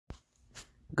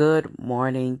Good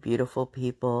morning, beautiful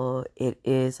people. It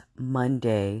is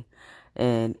Monday,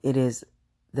 and it is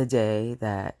the day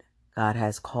that God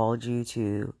has called you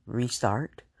to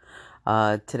restart.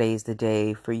 Today is the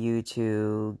day for you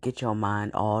to get your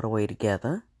mind all the way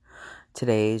together.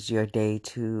 Today is your day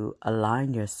to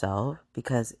align yourself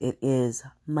because it is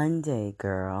Monday,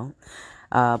 girl.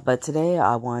 But today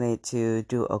I wanted to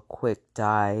do a quick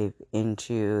dive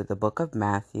into the book of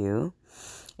Matthew.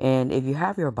 And if you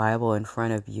have your Bible in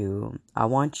front of you, I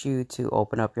want you to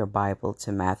open up your Bible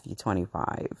to Matthew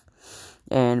 25.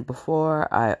 And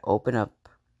before I open up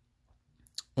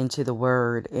into the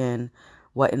word and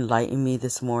what enlightened me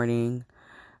this morning,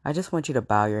 I just want you to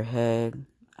bow your head.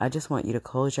 I just want you to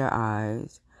close your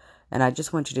eyes. And I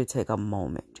just want you to take a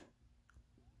moment.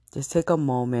 Just take a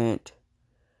moment.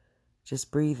 Just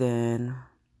breathe in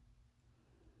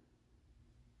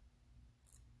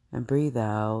and breathe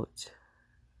out.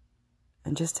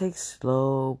 And just take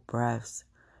slow breaths.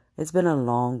 It's been a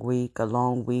long week, a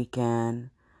long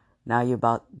weekend. Now you're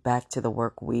about back to the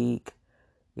work week.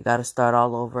 You got to start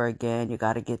all over again. You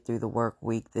got to get through the work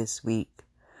week this week.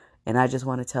 And I just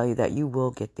want to tell you that you will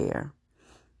get there.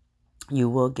 You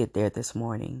will get there this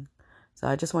morning. So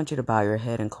I just want you to bow your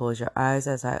head and close your eyes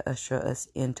as I usher us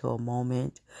into a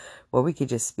moment where we could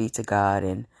just speak to God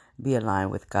and be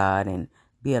aligned with God and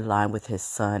be aligned with His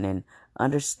Son and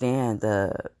understand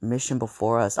the mission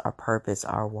before us, our purpose,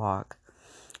 our walk.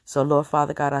 So Lord,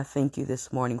 Father God, I thank you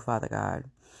this morning, Father God.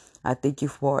 I thank you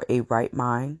for a right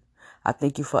mind. I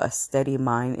thank you for a steady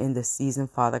mind in this season,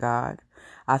 Father God.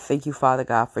 I thank you, Father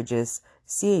God, for just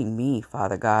seeing me,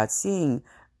 Father God, seeing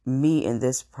me in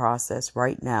this process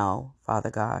right now, Father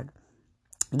God.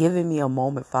 Giving me a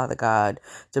moment, Father God,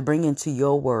 to bring into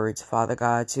your words, Father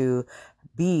God, to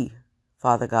be,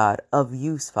 Father God, of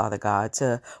use, Father God,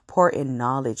 to pour in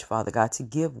knowledge, Father God, to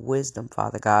give wisdom,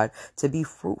 Father God, to be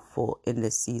fruitful in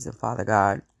this season, Father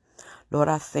God. Lord,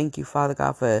 I thank you, Father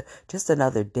God, for just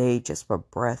another day, just for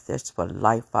breath, just for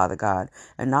life, Father God.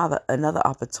 Another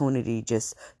opportunity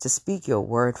just to speak your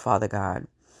word, Father God.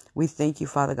 We thank you,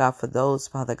 Father God, for those,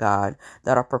 Father God,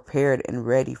 that are prepared and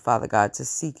ready, Father God, to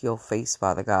seek your face,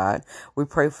 Father God. We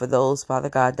pray for those, Father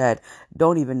God, that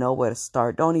don't even know where to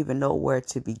start, don't even know where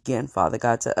to begin, Father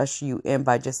God, to usher you in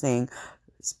by just saying,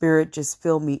 Spirit, just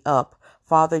fill me up.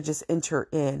 Father, just enter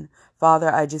in.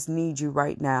 Father, I just need you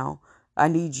right now. I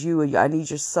need you and I need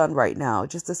your son right now.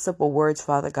 Just the simple words,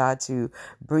 Father God, to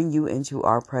bring you into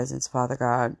our presence, Father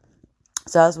God.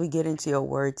 So as we get into your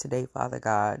word today, Father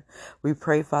God, we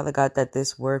pray, Father God, that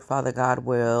this word, Father God,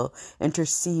 will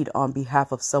intercede on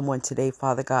behalf of someone today,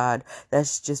 Father God,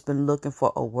 that's just been looking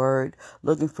for a word,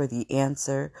 looking for the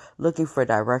answer, looking for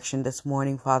direction this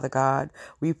morning, Father God.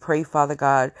 We pray, Father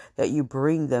God, that you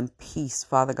bring them peace,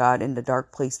 Father God, in the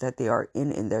dark place that they are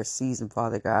in their season,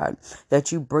 Father God,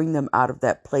 that you bring them out of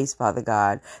that place, Father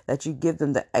God, that you give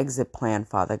them the exit plan,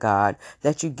 Father God,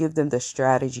 that you give them the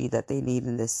strategy that they need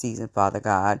in this season, Father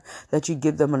God, that you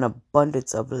give them an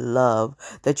abundance of love,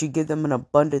 that you give them an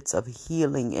abundance of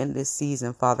healing in this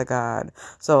season, Father God.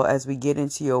 So as we get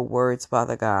into your words,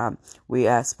 Father God, we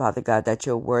ask, Father God, that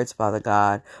your words, Father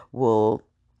God, will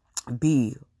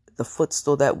be the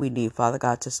footstool that we need, Father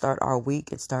God, to start our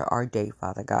week and start our day,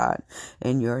 Father God.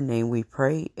 In your name we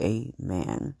pray,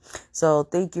 amen. So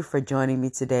thank you for joining me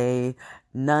today.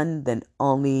 None than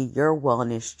only your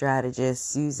wellness strategist,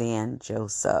 Suzanne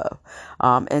Joseph.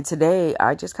 And today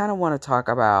I just kind of want to talk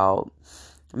about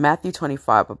Matthew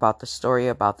 25, about the story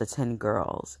about the 10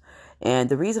 girls. And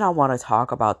the reason I want to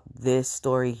talk about this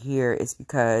story here is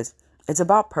because it's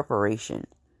about preparation.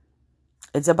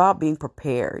 It's about being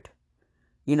prepared.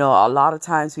 You know, a lot of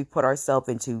times we put ourselves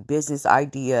into business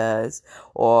ideas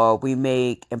or we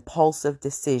make impulsive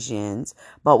decisions,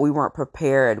 but we weren't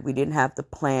prepared. We didn't have the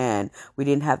plan. We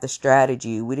didn't have the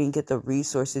strategy. We didn't get the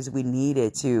resources we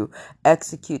needed to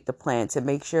execute the plan, to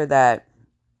make sure that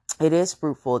it is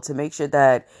fruitful, to make sure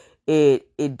that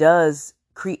it does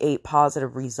create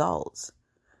positive results.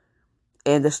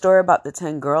 And the story about the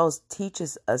 10 girls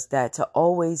teaches us that to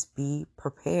always be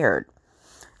prepared.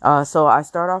 So I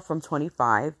start off from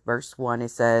 25, verse 1. It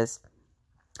says,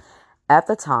 at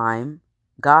the time,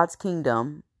 God's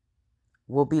kingdom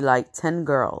will be like 10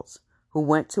 girls who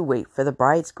went to wait for the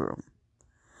bridegroom.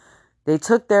 They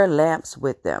took their lamps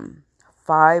with them.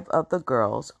 5 of the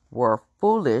girls were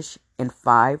foolish and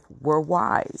 5 were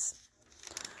wise.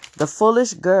 The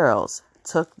foolish girls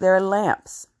took their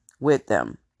lamps with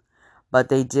them, but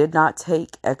they did not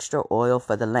take extra oil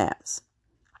for the lamps.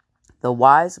 The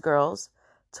wise girls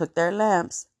took their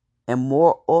lamps and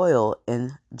more oil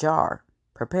in jar,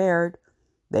 prepared.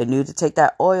 They knew to take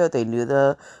that oil. They knew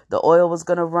the oil was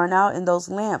going to run out in those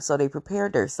lamps, so they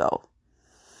prepared themselves.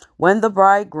 When the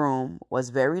bridegroom was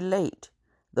very late,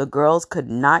 the girls could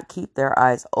not keep their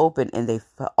eyes open, and they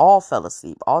all fell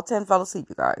asleep. All 10 fell asleep,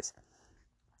 you guys.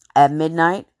 At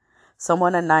midnight,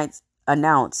 someone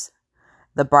announced,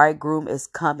 "The bridegroom is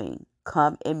coming.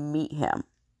 Come and meet him."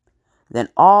 Then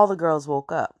all the girls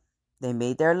woke up. They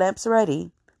made their lamps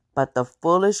ready, but the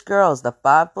foolish girls, the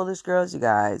 5 foolish girls, you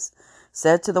guys,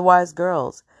 said to the wise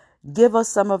girls, "Give us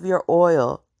some of your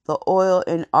oil. The oil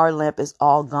in our lamp is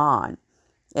all gone."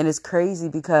 And it's crazy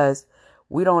because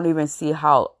we don't even see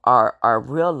how our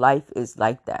real life is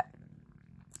like that.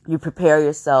 You prepare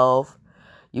yourself.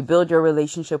 You build your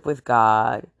relationship with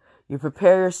God. You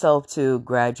prepare yourself to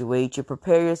graduate. You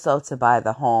prepare yourself to buy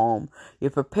the home. You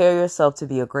prepare yourself to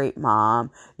be a great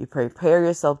mom. You prepare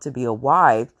yourself to be a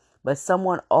wife. But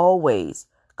someone always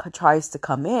tries to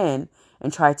come in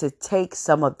and try to take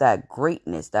some of that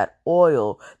greatness, that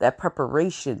oil, that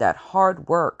preparation, that hard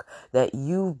work that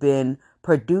you've been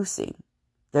producing.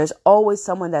 There's always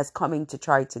someone that's coming to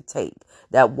try to take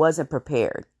that wasn't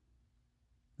prepared,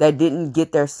 that didn't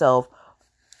get their self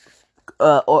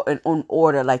or in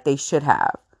order like they should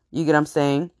have. You get what I'm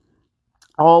saying?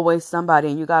 Always somebody,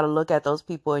 and you got to look at those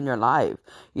people in your life.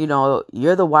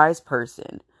 You're the wise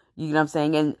person. You get what I'm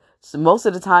saying? And so most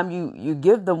of the time you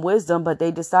give them wisdom, but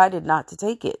they decided not to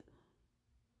take it.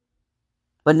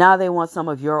 But now they want some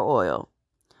of your oil.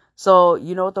 So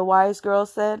you know what the wise girl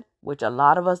said, which a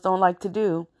lot of us don't like to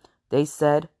do? They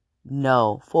said,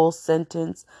 "No." Full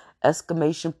sentence,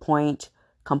 exclamation point,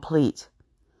 complete.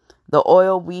 "The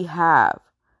oil we have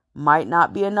might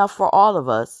not be enough for all of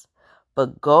us,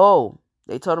 but go."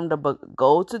 They told him to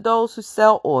go to those who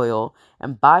sell oil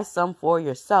and buy some for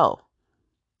yourself.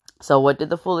 So what did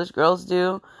the foolish girls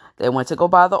do? They went to go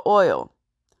buy the oil.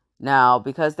 Now,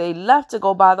 because they left to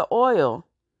go buy the oil,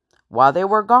 while they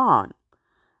were gone,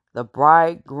 the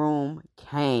bridegroom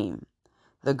came.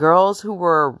 The girls who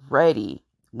were ready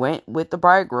went with the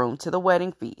bridegroom to the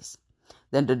wedding feast.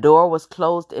 Then the door was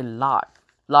closed and locked.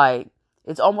 Like,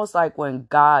 it's almost like when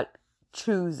God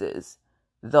chooses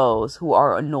those who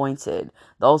are anointed,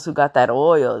 those who got that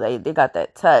oil, they got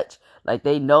that touch. Like,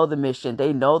 they know the mission,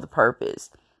 they know the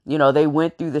purpose. They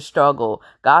went through the struggle.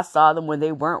 God saw them when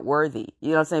they weren't worthy. You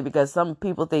know what I'm saying? Because some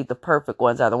people think the perfect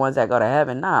ones are the ones that go to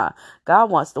heaven. Nah, God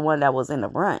wants the one that was in the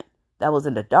front, that was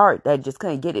in the dark, that just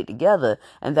couldn't get it together,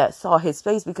 and that saw his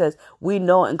face, because we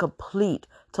know in complete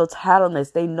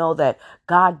totalness, they know that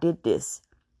God did this.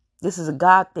 This is a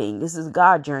God thing. This is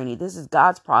God's journey. This is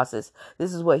God's process.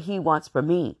 This is what he wants for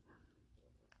me.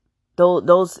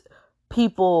 Those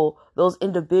people, those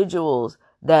individuals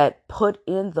that put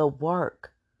in the work.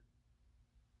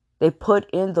 They put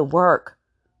in the work,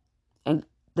 and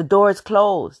the door is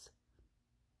closed.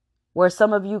 Where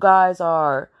some of you guys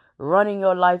are running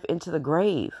your life into the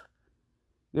grave.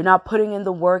 You're not putting in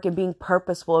the work and being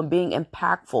purposeful and being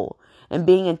impactful and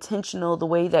being intentional the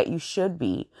way that you should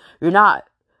be. You're not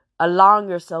allowing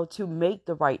yourself to make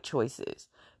the right choices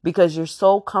because you're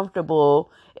so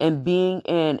comfortable in being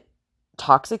in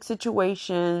toxic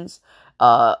situations,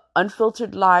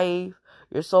 unfiltered life.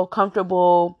 You're so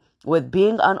comfortable with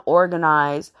being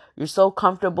unorganized. You're so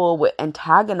comfortable with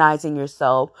antagonizing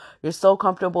yourself. You're so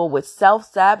comfortable with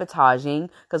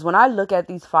self-sabotaging. Because when I look at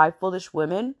these 5 foolish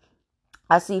women,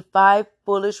 I see 5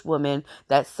 foolish women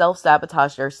that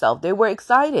self-sabotaged themselves. They were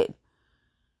excited.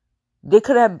 They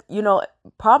could have,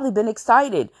 probably been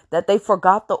excited that they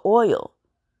forgot the oil.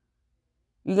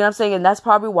 You know what I'm saying? And that's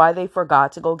probably why they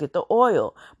forgot to go get the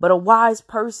oil. But a wise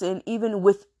person, even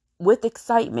with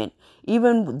excitement,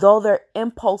 even though their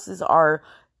impulses are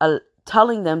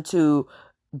telling them to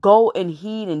go and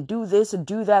heed and do this and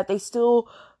do that, they still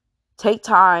take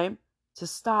time to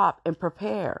stop and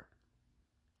prepare.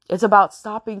 It's about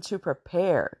stopping to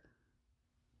prepare.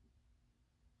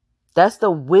 That's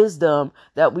the wisdom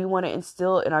that we want to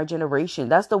instill in our generation.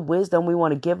 That's the wisdom we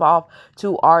want to give off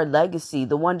to our legacy,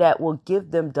 the one that will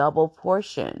give them double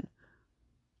portion.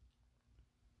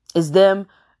 Is them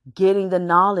getting the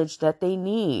knowledge that they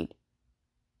need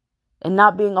and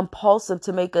not being impulsive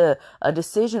to make a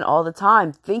decision all the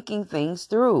time, thinking things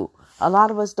through. A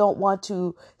lot of us don't want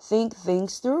to think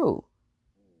things through.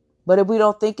 But if we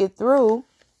don't think it through,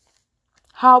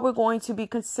 how are we going to be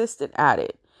consistent at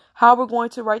it? How we're going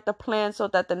to write the plan so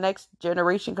that the next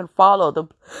generation can follow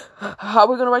how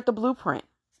we're going to write the blueprint.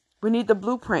 We need the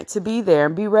blueprint to be there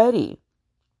and be ready.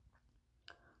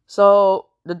 So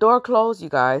the door closed, you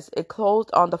guys. It closed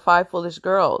on the 5 foolish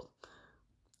girls.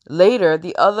 Later,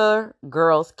 the other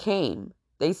girls came.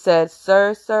 They said,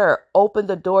 "Sir, open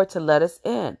the door to let us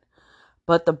in."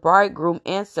 But the bridegroom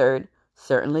answered,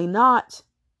 "Certainly not.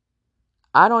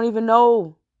 I don't even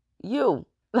know you."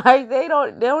 Like they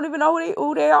don't even know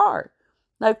who they are.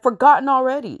 Like forgotten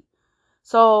already.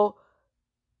 So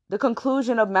the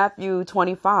conclusion of Matthew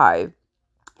 25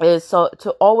 is so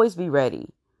to always be ready.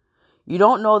 You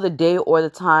don't know the day or the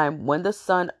time when the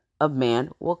Son of Man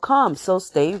will come. So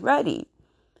stay ready.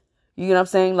 You know what I'm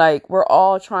saying? Like we're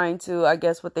all trying to, I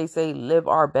guess what they say, live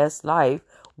our best life.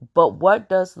 But what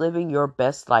does living your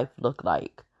best life look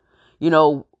like? You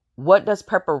know, what does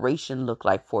preparation look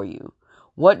like for you?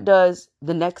 What does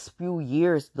the next few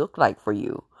years look like for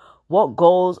you? What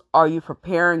goals are you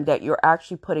preparing that you're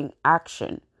actually putting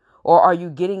action? Or are you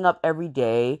getting up every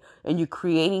day and you're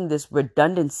creating this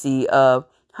redundancy of,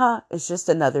 it's just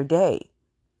another day?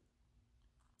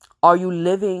 Are you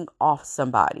living off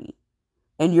somebody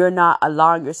and you're not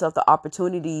allowing yourself the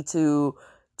opportunity to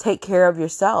take care of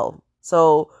yourself?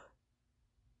 So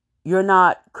you're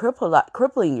not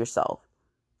crippling yourself.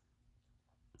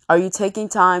 Are you taking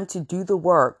time to do the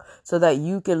work so that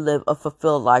you can live a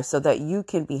fulfilled life, so that you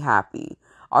can be happy?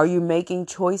 Are you making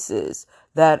choices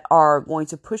that are going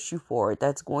to push you forward,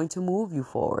 that's going to move you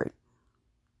forward?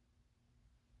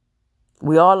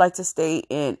 We all like to stay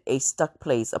in a stuck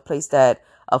place, a place that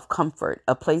of comfort,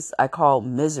 a place I call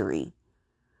misery.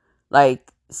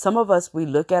 Like some of us, we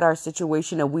look at our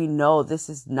situation and we know this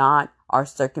is not our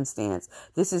circumstance.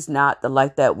 This is not the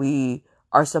life that we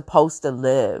are supposed to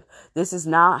live. This is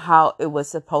not how it was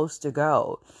supposed to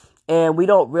go. And we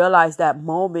don't realize that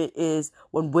moment is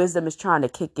when wisdom is trying to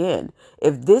kick in.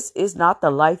 If this is not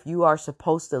the life you are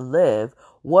supposed to live,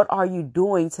 what are you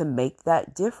doing to make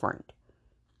that different?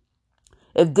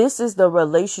 If this is the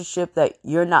relationship that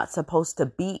you're not supposed to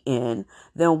be in,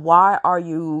 then why are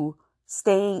you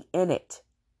staying in it?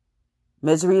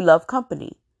 Misery love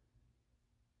company.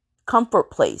 Comfort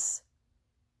place.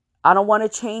 I don't want to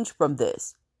change from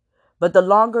this. But the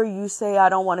longer you say, I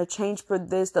don't want to change from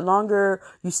this, the longer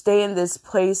you stay in this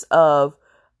place of,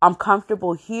 I'm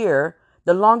comfortable here,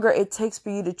 the longer it takes for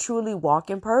you to truly walk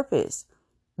in purpose.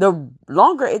 The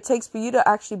longer it takes for you to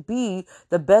actually be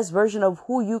the best version of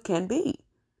who you can be.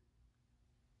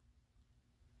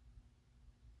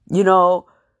 You know,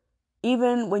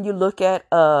 even when you look at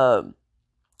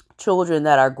children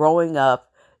that are growing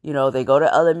up, you know, they go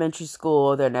to elementary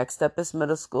school, their next step is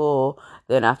middle school,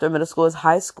 then after middle school is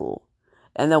high school.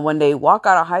 And then when they walk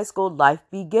out of high school, life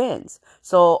begins.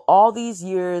 So all these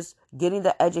years getting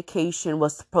the education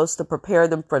was supposed to prepare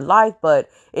them for life, but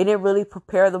it didn't really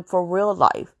prepare them for real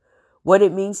life. What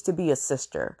it means to be a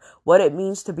sister, what it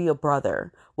means to be a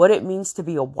brother, what it means to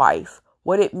be a wife,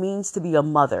 what it means to be a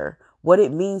mother, what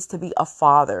it means to be a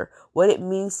father, what it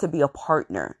means to be a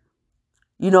partner.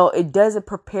 You know, it doesn't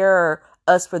prepare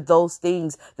us for those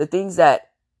things, the things that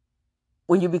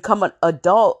when you become an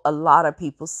adult, a lot of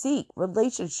people seek: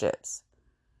 relationships,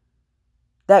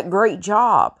 that great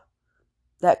job,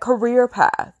 that career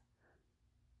path.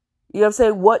 You know what I'm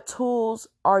saying? What tools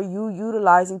are you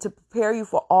utilizing to prepare you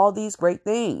for all these great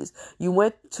things? You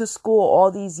went to school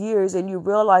all these years and you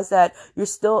realize that you're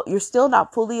still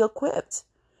not fully equipped.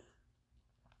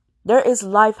 There is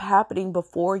life happening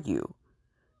before you.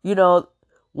 You know,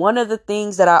 one of the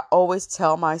things that I always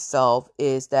tell myself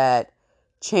is that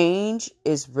change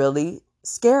is really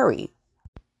scary.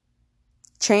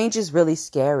 Change is really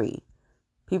scary.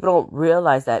 People don't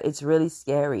realize that it's really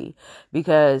scary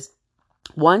because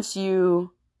once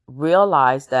you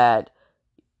realize that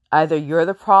either you're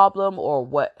the problem or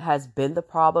what has been the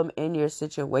problem in your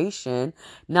situation,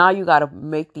 now you got to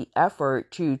make the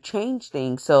effort to change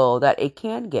things so that it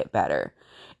can get better.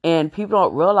 And people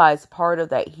don't realize part of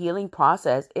that healing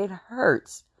process, it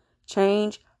hurts.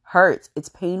 Change hurts. It's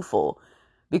painful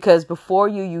because before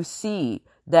you see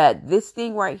that this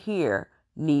thing right here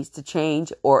needs to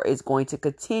change or is going to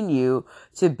continue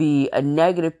to be a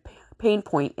negative pain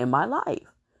point in my life.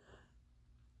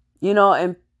 You know,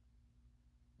 and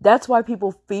that's why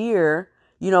people fear,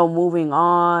 you know, moving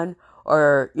on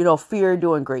or, you know, fear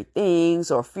doing great things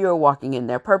or fear walking in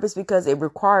their purpose because it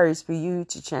requires for you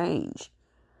to change.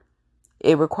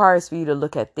 It requires for you to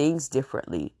look at things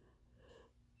differently.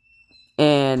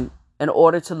 And in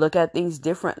order to look at things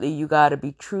differently, you got to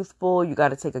be truthful. You got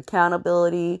to take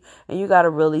accountability and you got to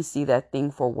really see that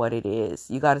thing for what it is.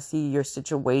 You got to see your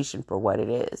situation for what it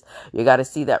is. You got to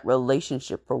see that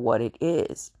relationship for what it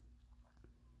is.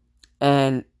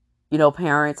 And, you know,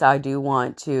 parents, I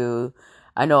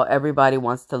know everybody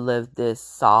wants to live this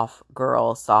soft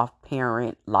girl, soft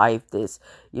parent life, this,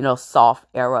 you know, soft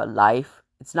era life.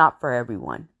 It's not for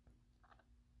everyone.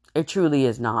 It truly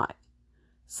is not.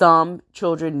 Some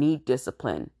children need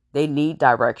discipline. They need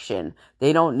direction.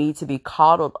 They don't need to be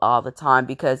coddled all the time,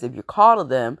 because if you coddle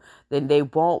them, then they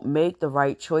won't make the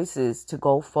right choices to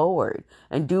go forward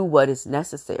and do what is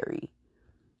necessary.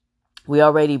 We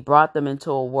already brought them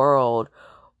into a world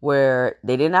where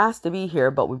they didn't ask to be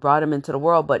here, but we brought them into the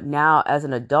world. But now as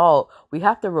an adult, we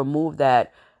have to remove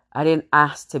that "I didn't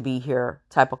ask to be here"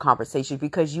 type of conversation,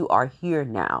 because you are here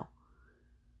now.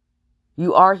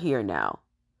 You are here now.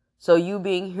 So you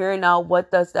being here now,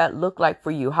 what does that look like for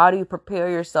you? How do you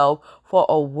prepare yourself for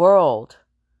a world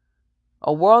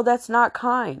that's not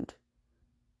kind?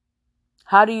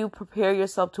 How do you prepare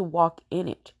yourself to walk in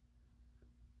it?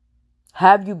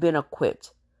 Have you been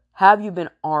equipped? Have you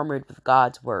been armored with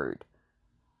God's word?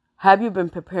 Have you been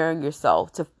preparing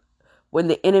yourself to when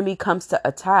the enemy comes to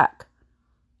attack?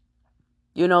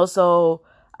 So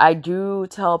I do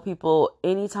tell people,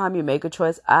 anytime you make a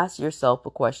choice, ask yourself a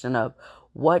question of,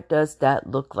 what does that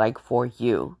look like for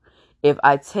you? If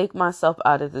I take myself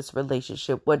out of this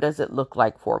relationship, what does it look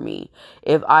like for me?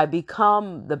 If I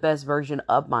become the best version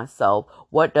of myself,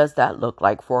 what does that look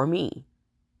like for me?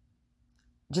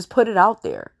 Just put it out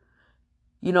there.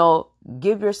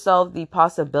 Give yourself the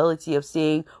possibility of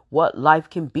seeing what life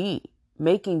can be,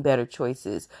 making better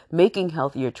choices, making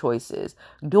healthier choices,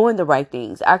 doing the right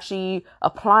things, actually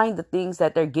applying the things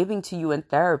that they're giving to you in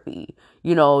therapy,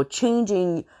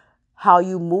 changing how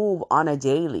you move on a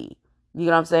daily. You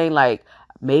know what I'm saying? Like,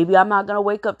 maybe I'm not going to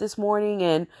wake up this morning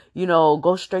and,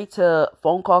 go straight to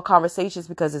phone call conversations,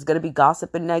 because it's going to be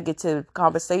gossip and negative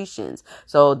conversations.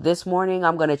 So this morning,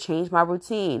 I'm going to change my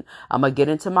routine. I'm going to get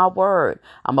into my word.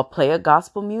 I'm going to play a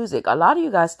gospel music. A lot of you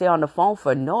guys stay on the phone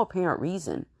for no apparent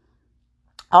reason.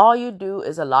 All you do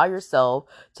is allow yourself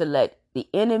to let the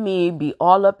enemy be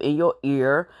all up in your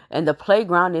ear, and the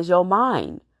playground is your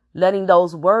mind. Letting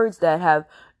those words that have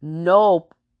no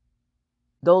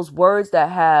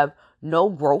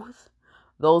growth,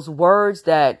 those words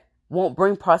that won't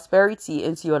bring prosperity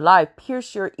into your life,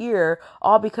 pierce your ear,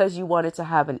 all because you wanted to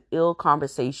have an ill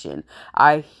conversation.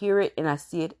 I hear it and I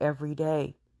see it every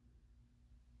day.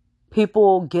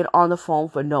 People get on the phone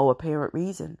for no apparent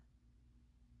reason.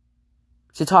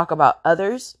 To talk about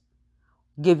others,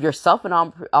 give yourself an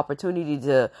opportunity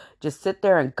to just sit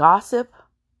there and gossip.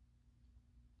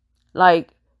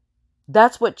 Like,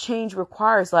 that's what change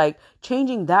requires, like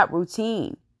changing that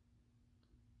routine.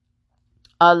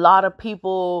 A lot of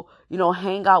people,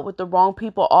 hang out with the wrong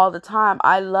people all the time.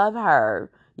 I love her.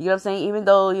 You know what I'm saying? Even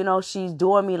though, she's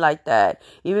doing me like that,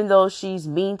 even though she's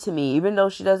mean to me, even though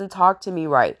she doesn't talk to me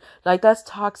right. Like, that's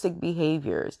toxic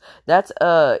behaviors. That's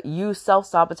you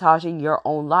self-sabotaging your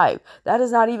own life. That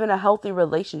is not even a healthy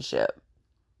relationship.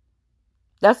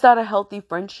 That's not a healthy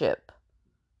friendship.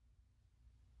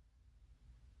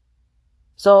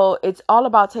 So it's all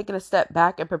about taking a step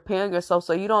back and preparing yourself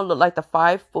so you don't look like the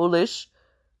 5 foolish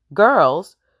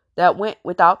girls that went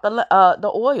without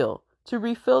the oil to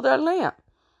refill their lamp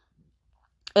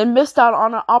and missed out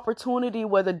on an opportunity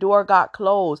where the door got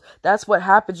closed. That's what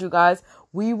happens, you guys.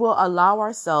 We will allow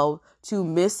ourselves to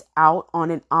miss out on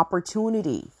an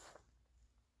opportunity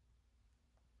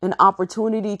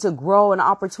to grow, an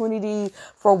opportunity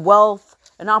for wealth,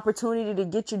 an opportunity to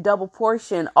get your double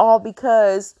portion, all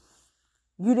because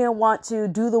you didn't want to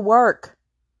do the work.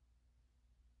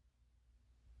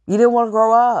 You didn't want to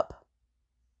grow up.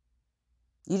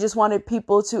 You just wanted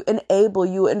people to enable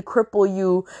you and cripple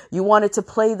you. You wanted to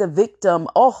play the victim.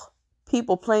 Oh,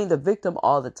 people playing the victim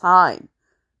all the time.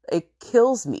 It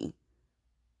kills me.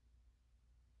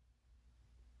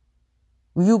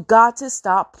 You got to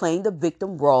stop playing the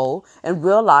victim role and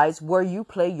realize where you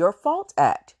play your fault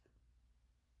at.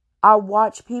 I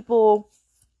watch people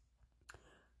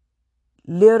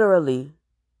literally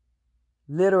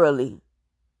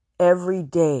every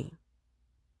day,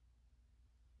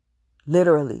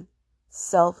 literally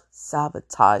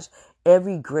self-sabotage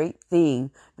every great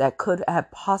thing that could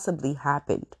have possibly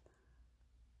happened.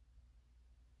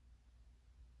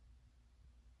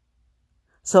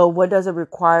 So what does it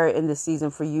require in this season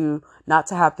for you not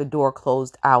to have the door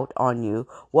closed out on you?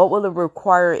 What will it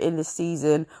require in this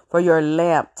season for your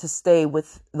lamp to stay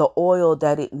with the oil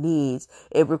that it needs?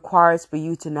 It requires for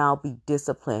you to now be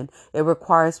disciplined. It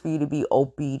requires for you to be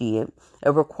obedient.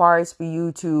 It requires for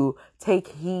you to take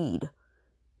heed.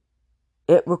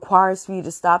 It requires for you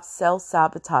to stop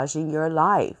self-sabotaging your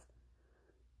life.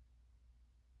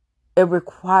 It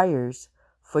requires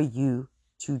for you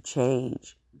to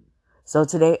change. So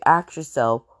today, ask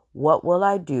yourself, what will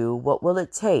I do? What will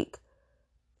it take?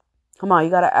 Come on, you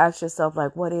got to ask yourself,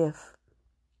 like, what if?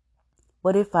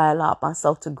 What if I allow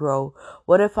myself to grow?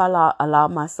 What if I allow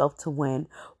myself to win?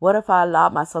 What if I allow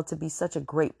myself to be such a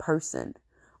great person?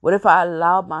 What if I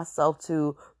allowed myself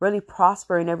to really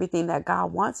prosper in everything that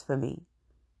God wants for me?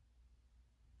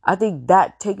 I think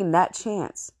that taking that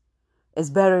chance is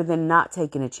better than not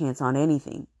taking a chance on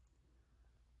anything.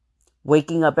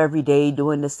 Waking up every day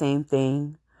doing the same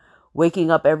thing. Waking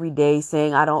up every day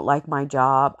saying, I don't like my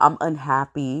job. I'm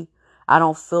unhappy. I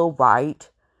don't feel right.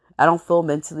 I don't feel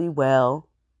mentally well.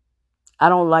 I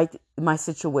don't like my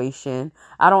situation.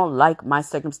 I don't like my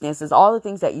circumstances. All the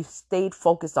things that you stayed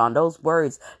focused on, those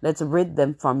words, let's rid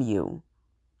them from you.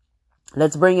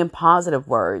 Let's bring in positive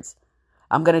words.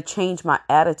 I'm going to change my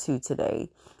attitude today.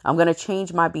 I'm going to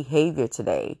change my behavior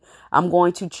today. I'm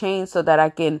going to change so that I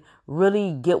can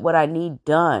really get what I need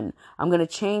done. I'm going to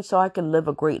change so I can live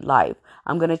a great life.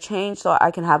 I'm going to change so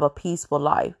I can have a peaceful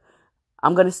life.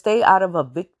 I'm going to stay out of a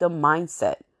victim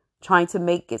mindset, trying to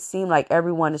make it seem like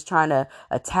everyone is trying to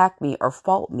attack me or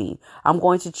fault me. I'm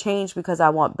going to change because I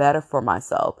want better for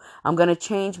myself. I'm going to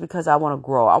change because I want to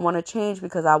grow. I want to change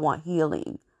because I want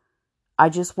healing. I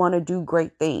just want to do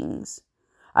great things.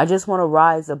 I just want to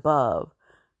rise above.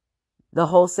 The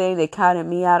whole saying, they counted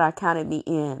me out, I counted me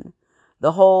in.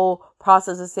 The whole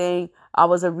process of saying I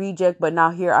was a reject, but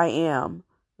now here I am.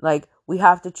 Like, we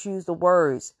have to choose the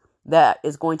words that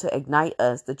is going to ignite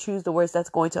us, to choose the words that's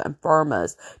going to affirm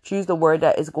us, choose the word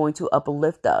that is going to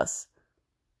uplift us.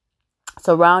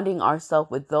 Surrounding ourselves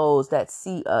with those that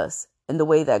see us in the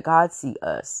way that God sees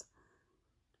us.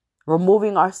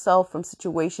 Removing ourselves from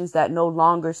situations that no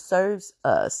longer serves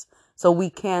us so we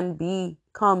can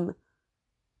become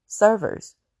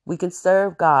servers. We can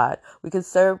serve God. We can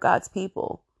serve God's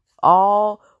people.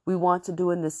 All we want to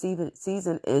do in this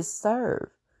season is serve.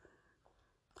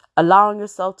 Allowing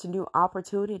yourself to new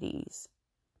opportunities.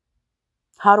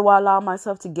 How do I allow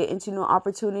myself to get into new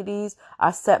opportunities?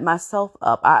 I set myself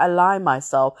up. I align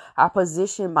myself. I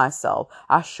position myself.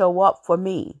 I show up for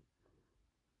me.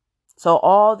 So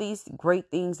all these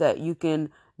great things that you can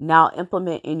now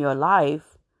implement in your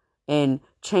life and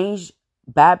change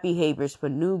bad behaviors for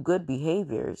new good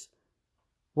behaviors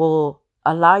will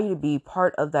allow you to be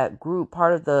part of that group,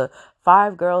 part of the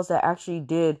 5 girls that actually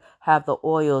did have the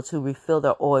oil to refill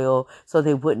their oil so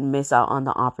they wouldn't miss out on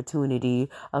the opportunity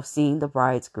of seeing the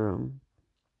bridegroom.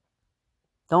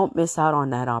 Don't miss out on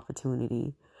that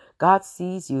opportunity. God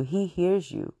sees you. He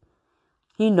hears you.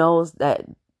 He knows that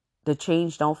the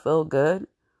change don't feel good.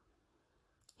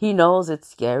 He knows it's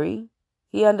scary.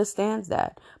 He understands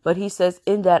that. But he says,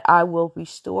 in that I will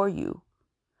restore you.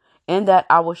 In that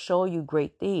I will show you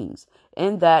great things.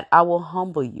 In that I will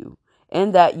humble you.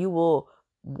 In that you will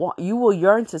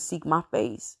yearn to seek my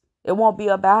face. It won't be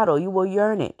a battle. You will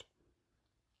yearn it.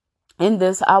 In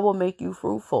this, I will make you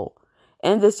fruitful.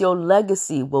 In this, your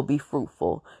legacy will be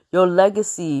fruitful. Your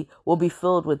legacy will be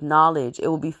filled with knowledge. It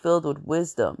will be filled with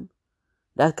wisdom.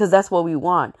 Because that's what we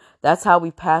want. That's how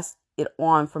we pass it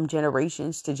on from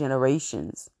generations to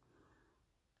generations.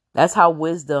 That's how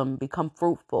wisdom become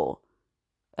fruitful.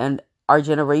 And our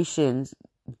generations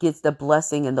gets the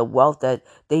blessing and the wealth that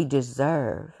they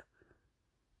deserve.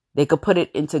 They could put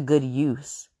it into good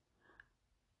use.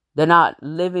 They're not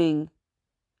living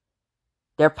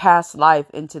their past life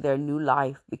into their new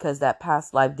life because that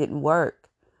past life didn't work.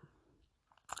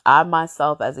 I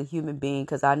myself as a human being,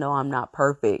 because I know I'm not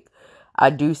perfect, I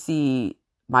do see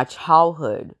my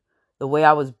childhood, the way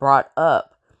I was brought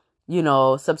up. You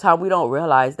know, sometimes we don't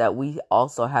realize that we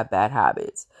also have bad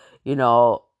habits. You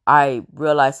know, I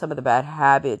realized some of the bad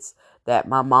habits that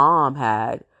my mom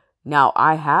had. Now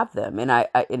I have them, and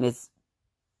and it's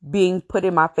being put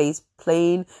in my face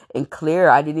plain and clear.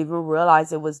 I didn't even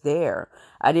realize it was there.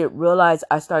 I didn't realize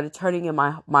I started turning in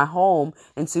my home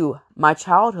into my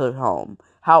childhood home,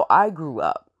 how I grew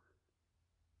up.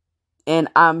 And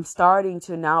I'm starting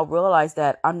to now realize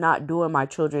that I'm not doing my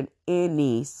children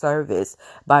any service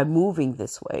by moving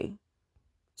this way.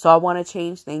 So I want to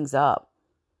change things up.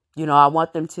 You know, I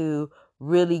want them to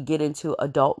really get into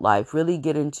adult life, really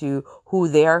get into who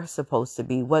they're supposed to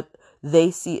be, what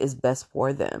they see is best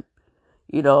for them.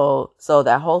 You know, so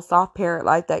that whole soft parent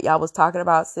life that y'all was talking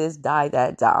about, sis, die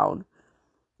that down.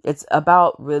 It's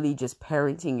about really just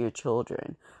parenting your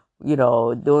children, you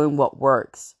know, doing what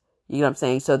works. You know what I'm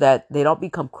saying? So that they don't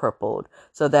become crippled,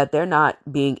 so that they're not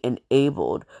being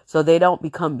enabled, so they don't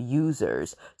become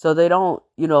users, so they don't,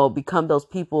 you know, become those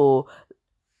people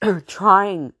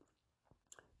trying,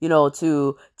 you know,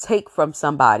 to take from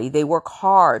somebody. They work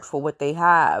hard for what they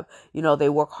have. You know, they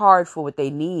work hard for what they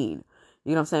need.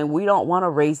 You know what I'm saying? We don't want to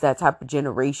raise that type of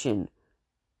generation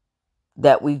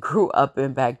that we grew up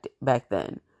in back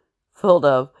then, filled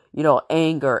of, you know,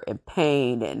 anger and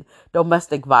pain and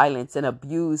domestic violence and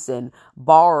abuse and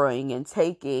borrowing and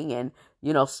taking and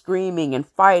screaming and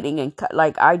fighting and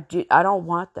like I don't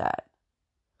want that.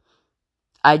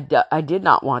 I did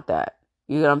not want that.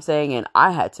 You know what I'm saying? And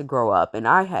I had to grow up and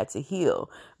I had to heal.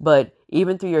 But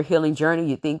even through your healing journey,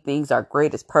 you think things are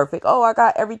great, it's perfect. Oh, I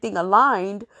got everything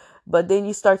aligned. But then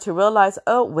you start to realize,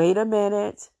 oh, wait a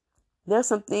minute. There's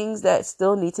some things that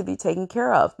still need to be taken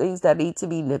care of, things that need to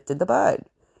be nipped in the bud.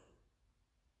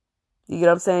 You get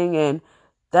what I'm saying? And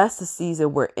that's the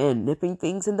season we're in, nipping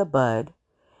things in the bud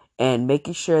and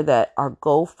making sure that our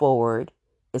goal forward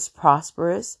is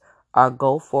prosperous, our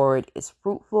goal forward is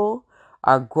fruitful,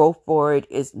 our goal forward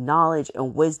is knowledge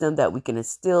and wisdom that we can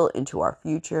instill into our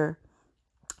future.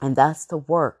 And that's the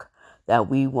work that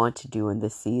we want to do in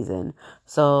this season.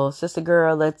 So, sister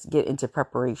girl, let's get into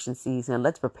preparation season.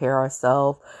 Let's prepare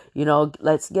ourselves.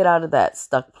 Let's get out of that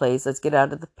stuck place. Let's get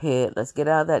out of the pit. Let's get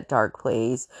out of that dark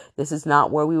place. This is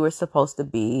not where we were supposed to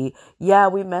be. Yeah,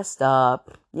 we messed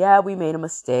up. Yeah, we made a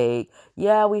mistake.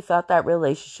 Yeah, we thought that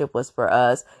relationship was for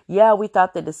us. Yeah, we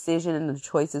thought the decision and the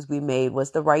choices we made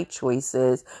was the right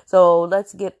choices. So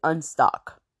let's get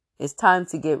unstuck. It's time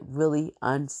to get really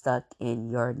unstuck in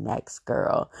your next,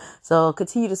 girl. So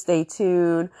continue to stay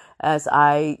tuned as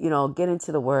I, get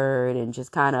into the word and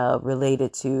just kind of relate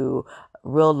it to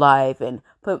real life and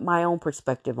put my own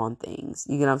perspective on things.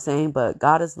 You know what I'm saying? But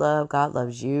God is love. God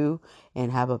loves you,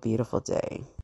 and have a beautiful day.